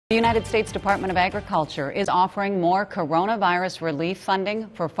The United States Department of Agriculture is offering more coronavirus relief funding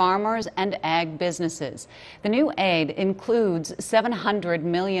for farmers and ag businesses. The new aid includes $700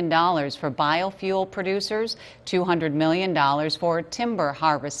 million for biofuel producers, $200 million for timber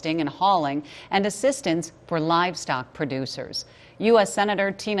harvesting and hauling, and assistance for livestock producers. U.S.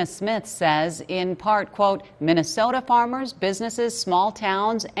 Senator Tina Smith says, in part, quote, Minnesota farmers, businesses, small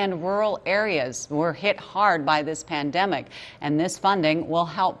towns, and rural areas were hit hard by this pandemic, and this funding will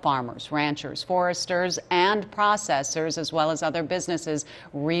help farmers, ranchers, foresters, and processors, as well as other businesses,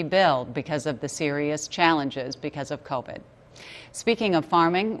 rebuild because of the serious challenges because of COVID. Speaking of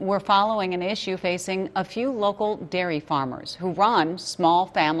farming, we're following an issue facing a few local dairy farmers who run small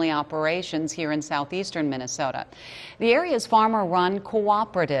family operations here in southeastern Minnesota. The area's farmer-run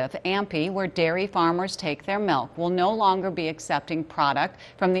cooperative, AMP, where dairy farmers take their milk, will no longer be accepting product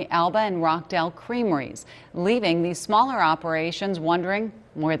from the Elba and Rock creameries, leaving these smaller operations wondering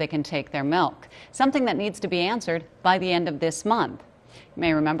where they can take their milk, something that needs to be answered by the end of this month. You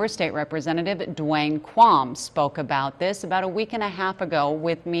may remember State Representative Duane Quam spoke about this about a week and a half ago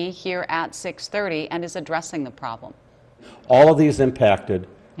with me here at 6:30 and is addressing the problem. All of these impacted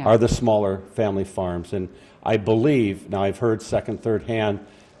are the smaller family farms, and I believe, now I've heard second, third hand,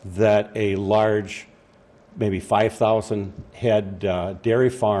 that a large, maybe 5,000 head dairy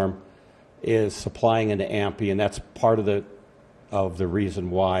farm is supplying into AMP, and that's part of the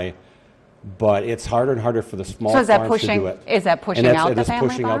reason why. But it's harder and harder for the small farms to do it. Is that pushing out the family farms? It is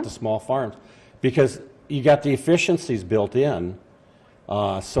pushing out the small farms because you got the efficiencies built in,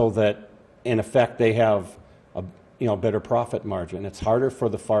 so that in effect they have a better profit margin. It's harder for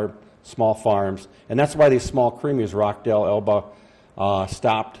the small farms, and that's why these small creameries, Rockdale, Elba,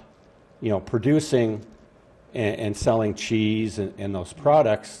 stopped, producing and selling cheese and those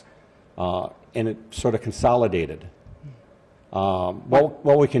products, and it sort of consolidated.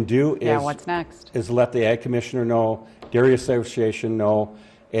 What we can do is, what's next? Is let the Ag Commissioner know, Dairy Association know,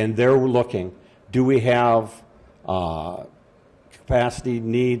 and they're looking. Do we have capacity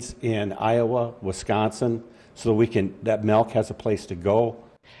needs in Iowa, Wisconsin, so that milk has a place to go?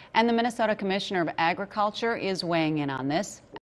 And the Minnesota Commissioner of Agriculture is weighing in on this.